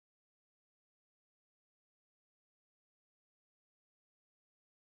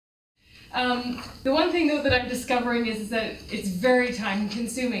The one thing though that I'm discovering is that it's very time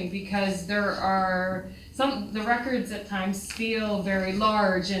consuming because the records at times feel very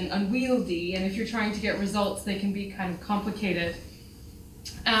large and unwieldy, and if you're trying to get results they can be kind of complicated.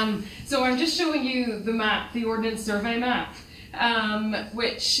 So I'm just showing you the map, the Ordnance Survey map,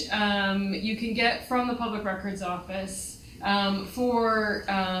 which you can get from the Public Records Office for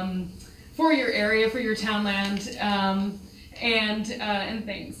your area, for your townland, and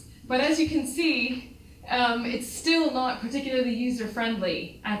things. But as you can see, it's still not particularly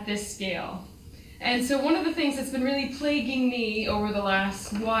user-friendly at this scale. And so one of the things that's been really plaguing me over the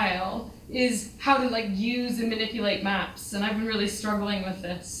last while is how to use and manipulate maps, and I've been really struggling with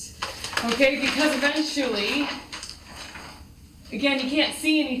this. Okay, because eventually, again, you can't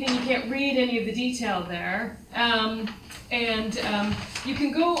see anything, you can't read any of the detail there, you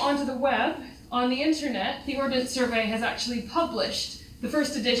can go onto the web, on the internet. The Ordnance Survey has actually published the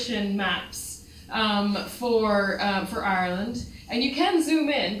first edition maps for Ireland, and you can zoom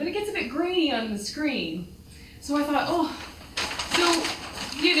in, but it gets a bit grainy on the screen. So I thought, oh, so,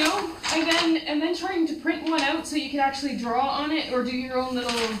 you know, and then trying to print one out so you can actually draw on it or do your own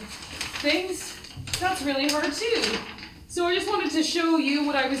little things, that's really hard too. So I just wanted to show you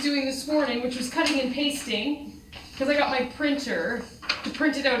what I was doing this morning, which was cutting and pasting, because I got my printer to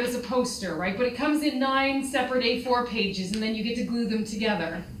print it out as a poster, right? But it comes in 9 separate A4 pages, and then you get to glue them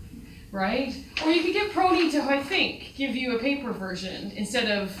together, right? Or you could get PRONI to, I think, give you a paper version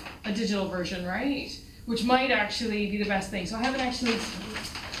instead of a digital version, right? Which might actually be the best thing. So I haven't actually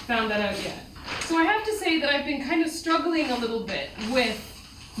found that out yet. So I have to say that I've been kind of struggling a little bit with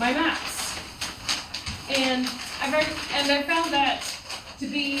my maps. And I found that to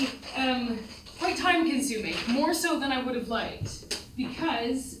be quite time-consuming, more so than I would have liked.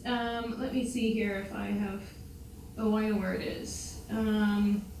 Because, let me see here if I have, oh, I know where it is.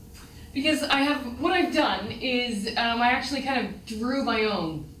 Because what I've done is I actually kind of drew my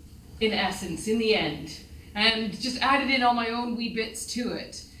own, in essence, in the end, and just added in all my own wee bits to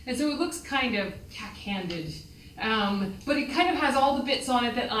it. And so it looks kind of cack-handed, but it kind of has all the bits on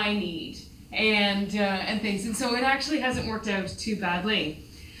it that I need, and things, and so it actually hasn't worked out too badly.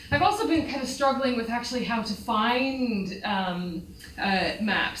 I've also been kind of struggling with actually how to find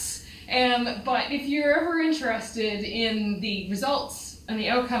maps, but if you're ever interested in the results and the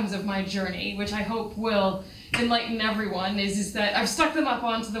outcomes of my journey, which I hope will enlighten everyone, is that I've stuck them up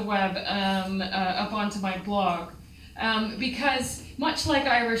onto the web, up onto my blog, because much like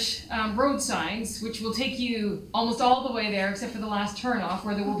Irish road signs, which will take you almost all the way there except for the last turnoff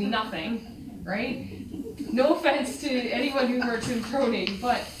where there will be nothing, right? No offense to anyone who works in PRONI,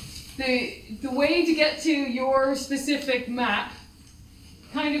 but the way to get to your specific map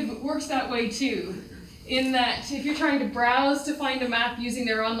kind of works that way too, in that if you're trying to browse to find a map using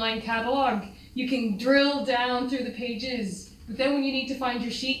their online catalog, you can drill down through the pages, but then when you need to find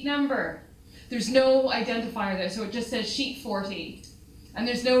your sheet number, there's no identifier there, so it just says sheet 40, and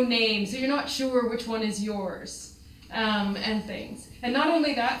there's no name, so you're not sure which one is yours, and things. And not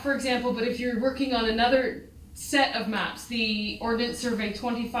only that, for example, but if you're working on another set of maps, the Ordnance Survey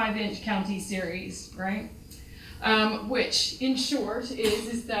 25-inch county series, right? Which, in short,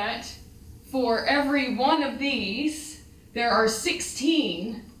 is that for every one of these, there are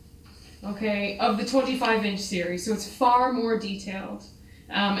 16, okay, of the 25-inch series, so it's far more detailed.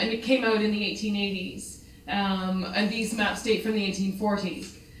 And it came out in the 1880s, and these maps date from the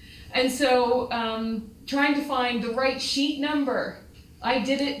 1840s. And so, trying to find the right sheet number, I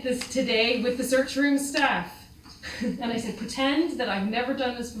did it today with the search room staff. And I said, pretend that I've never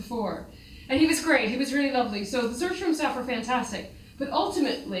done this before. And he was great, he was really lovely. So the search room staff are fantastic. But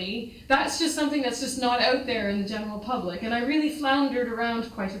ultimately, that's just something that's just not out there in the general public. And I really floundered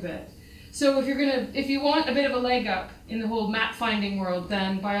around quite a bit. So if you want a bit of a leg up in the whole map finding world,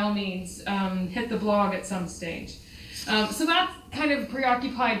 then by all means, hit the blog at some stage. So that kind of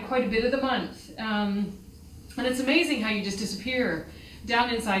preoccupied quite a bit of the month. And it's amazing how you just disappear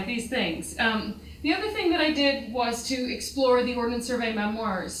down inside these things. The other thing that I did was to explore the Ordnance Survey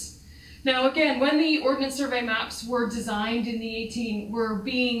memoirs. Now again, when the Ordnance Survey maps were designed were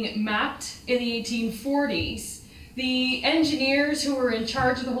being mapped in the 1840s, the engineers who were in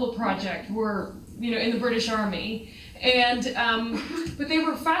charge of the whole project were, in the British Army, and but they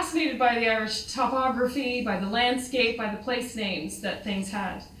were fascinated by the Irish topography, by the landscape, by the place names that things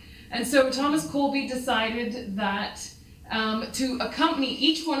had. And so Thomas Colby decided that to accompany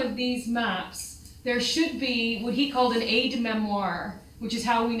each one of these maps, there should be what he called an aide-memoir, which is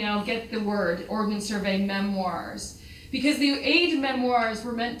how we now get the word Ordnance Survey memoirs. Because the aide-memoirs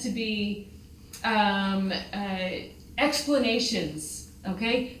were meant to be explanations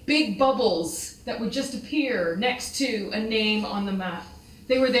Okay, big bubbles that would just appear next to a name on the map.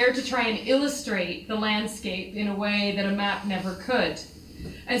 They were there to try and illustrate the landscape in a way that a map never could.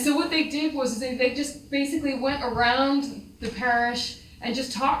 And so what they did was they just basically went around the parish and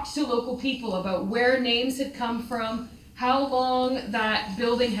just talked to local people about where names had come from, how long that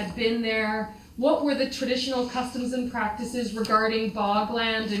building had been there, what were the traditional customs and practices regarding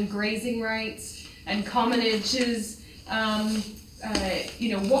bogland and grazing rights and commonages.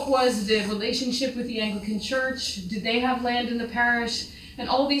 What was the relationship with the Anglican Church? Did they have land in the parish? And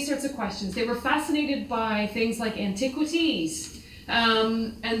all these sorts of questions. They were fascinated by things like antiquities,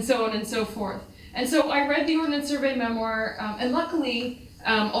 and so on and so forth. And so I read the Ordnance Survey memoir, and luckily,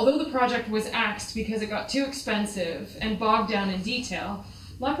 although the project was axed because it got too expensive and bogged down in detail,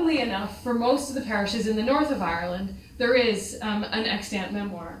 luckily enough, for most of the parishes in the north of Ireland, there is an extant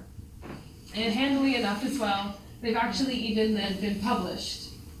memoir. And handily enough as well, they've actually even then been published.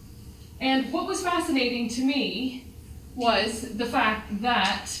 And what was fascinating to me was the fact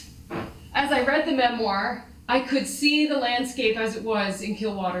that as I read the memoir, I could see the landscape as it was in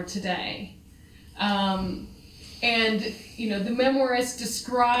Kilwater today. The memoirists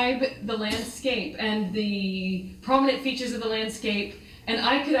describe the landscape and the prominent features of the landscape, and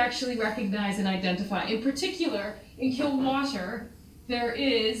I could actually recognize and identify. In particular, in Kilwater, there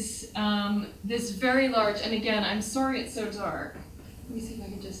is this very large, and again, I'm sorry it's so dark. Let me see if I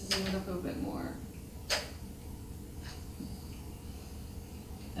can just zoom it up a bit more.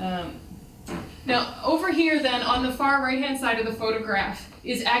 Now, over here then, on the far right-hand side of the photograph,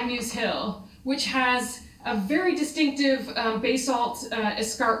 is Agnew's Hill, which has a very distinctive basalt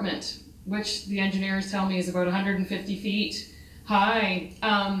escarpment, which the engineers tell me is about 150 feet high,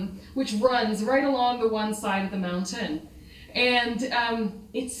 which runs right along the one side of the mountain. And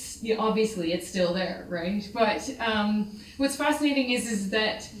obviously it's still there, right? But what's fascinating is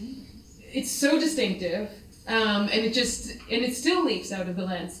that it's so distinctive, and it still leaps out of the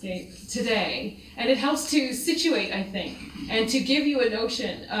landscape today, and it helps to situate, I think, and to give you a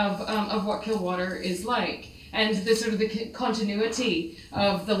notion of what Kilwater is like, and the sort of the continuity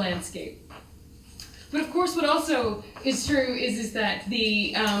of the landscape. But of course, what also is true is that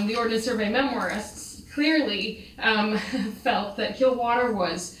the Ordnance Survey memoirists clearly felt that Kilwater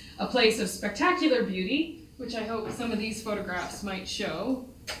was a place of spectacular beauty, which I hope some of these photographs might show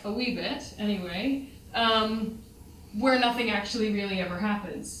a wee bit, anyway, where nothing actually really ever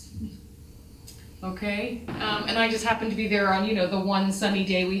happens. Okay, and I just happened to be there on, the one sunny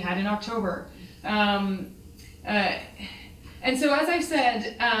day we had in October. And so, as I've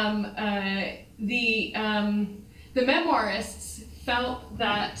said, the memoirists felt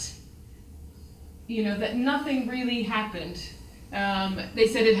that, that nothing really happened. They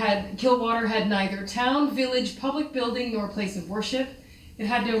said Kilwater had neither town, village, public building, nor place of worship. It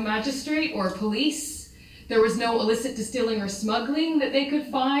had no magistrate or police. There was no illicit distilling or smuggling that they could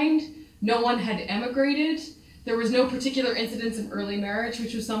find. No one had emigrated. There was no particular incidence of early marriage,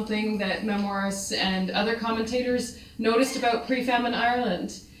 which was something that memoirists and other commentators noticed about pre-famine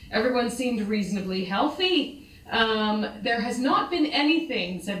Ireland. Everyone seemed reasonably healthy. There has not been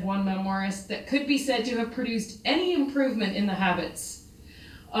anything, said one memoirist, that could be said to have produced any improvement in the habits,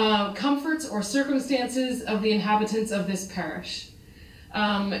 comforts, or circumstances of the inhabitants of this parish.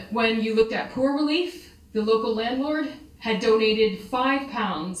 When you looked at poor relief, the local landlord had donated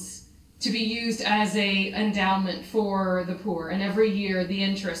 £5 to be used as an endowment for the poor, and every year the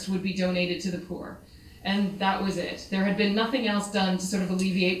interest would be donated to the poor. And that was it. There had been nothing else done to sort of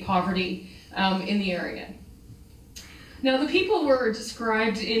alleviate poverty in the area. Now, the people were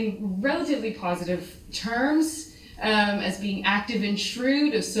described in relatively positive terms, as being active and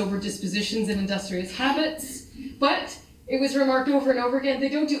shrewd, of sober dispositions and industrious habits, but it was remarked over and over again, they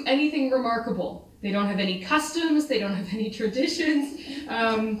don't do anything remarkable. They don't have any customs, they don't have any traditions,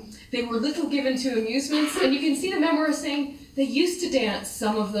 they were little given to amusements, and you can see the memoir saying they used to dance,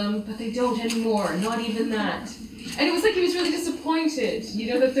 some of them, but they don't anymore, not even that. And it was like he was really disappointed,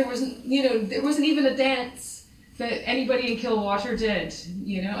 that there wasn't even a dance that anybody in Kilwater did,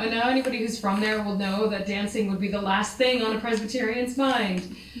 and now anybody who's from there will know that dancing would be the last thing on a Presbyterian's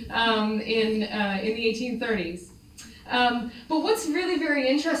mind in the 1830s. But what's really very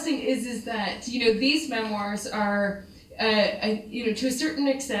interesting is that, these memoirs are, to a certain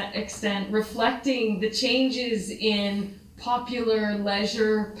extent reflecting the changes in popular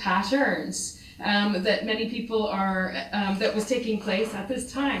leisure patterns that many people that was taking place at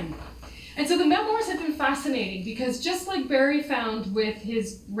this time. And so the memoirs have been fascinating because just like Barry found with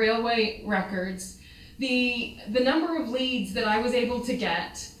his railway records, the number of leads that I was able to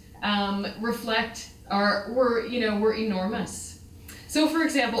get were enormous. So, for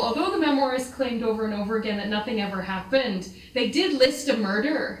example, although the memoirists claimed over and over again that nothing ever happened, they did list a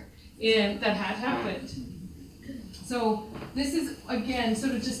murder that had happened. So this is, again,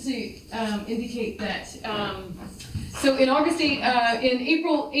 sort of just to indicate that. So in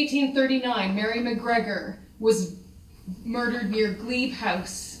April 1839, Mary McGregor was murdered near Glebe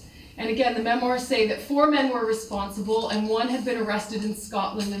House. And again, the memoirs say that 4 men were responsible and 1 had been arrested in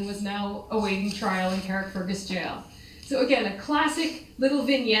Scotland and was now awaiting trial in Carrickfergus jail. So again, a classic little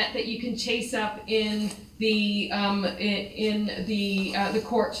vignette that you can chase up in the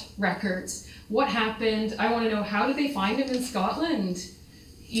court records. What happened? I want to know, how did they find him in Scotland?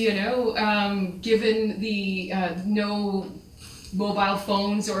 You know, given the no mobile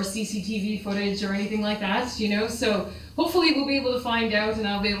phones or CCTV footage or anything like that, you know. So hopefully we'll be able to find out, and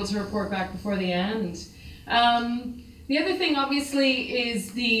I'll be able to report back before the end. The other thing, obviously,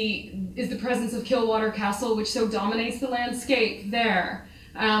 is the presence of Kilwater Castle, which so dominates the landscape there.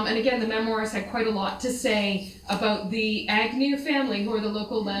 And again, the memoirs had quite a lot to say about the Agnew family, who are the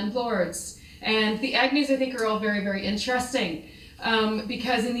local landlords. And the Agnews, I think, are all very, very interesting.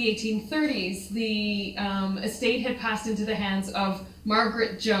 Because in the 1830s, the estate had passed into the hands of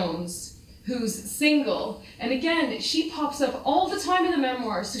Margaret Jones, who's single. And again, she pops up all the time in the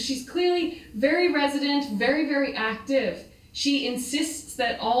memoirs, so she's clearly very resident, very, very active. She insists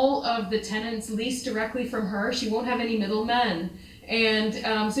that all of the tenants lease directly from her. She won't have any middlemen. And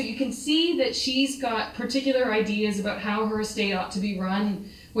so you can see that she's got particular ideas about how her estate ought to be run,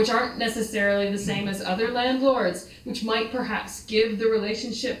 which aren't necessarily the same as other landlords, which might perhaps give the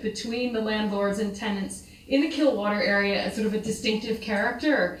relationship between the landlords and tenants in the Kilwater area a sort of a distinctive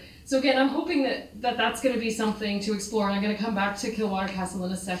character. So again, I'm hoping that that's going to be something to explore, and I'm going to come back to Kilwater Castle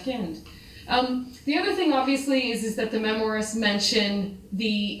in a second. The other thing, obviously, is that the memoirists mention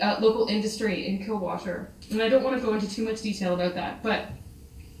the local industry in Kilwater. And I don't want to go into too much detail about that, but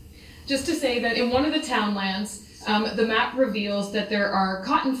just to say that in one of the townlands, the map reveals that there are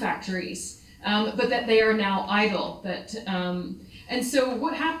cotton factories, but that they are now idle. And so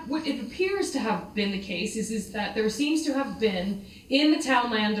what it appears to have been the case is that there seems to have been, in the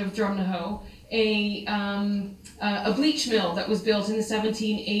townland of Drumnahoe, a bleach mill that was built in the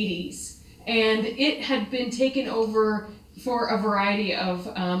 1780s. And it had been taken over for a variety of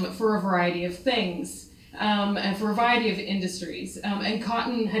things, and for a variety of industries. And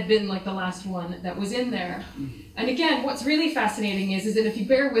cotton had been like the last one that was in there. And again, what's really fascinating is that if you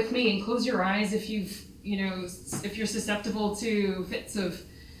bear with me and close your eyes, if you're susceptible to fits of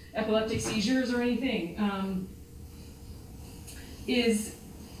epileptic seizures or anything, is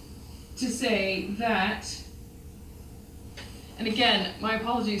to say that. And again, my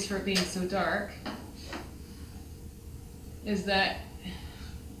apologies for it being so dark, is that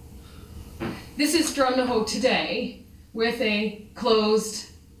this is Drumnahoe today with a closed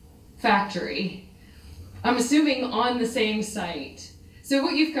factory. I'm assuming on the same site. So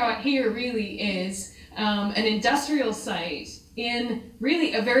what you've got here really is an industrial site in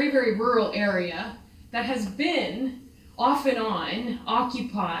really a very, very rural area that has been off and on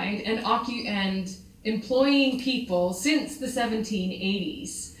occupied and employing people since the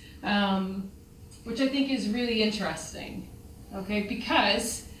 1780s, which I think is really interesting, okay?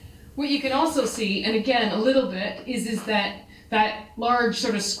 Because what you can also see, and again, a little bit, is that large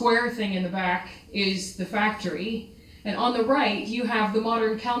sort of square thing in the back is the factory, and on the right you have the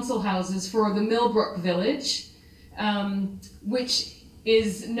modern council houses for the Millbrook village, which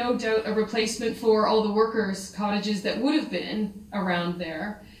is no doubt a replacement for all the workers' cottages that would have been around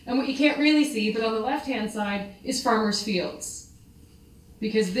there. And what you can't really see, but on the left-hand side, is farmers' fields,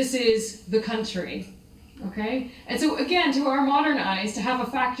 because this is the country, okay? And so again, to our modern eyes, to have a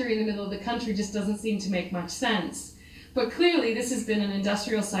factory in the middle of the country just doesn't seem to make much sense. But clearly, this has been an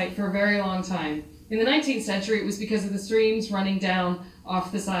industrial site for a very long time. In the 19th century, it was because of the streams running down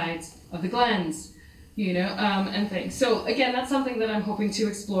off the sides of the glens, you know, and things. So again, that's something that I'm hoping to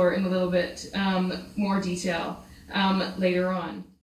explore in a little bit more detail later on.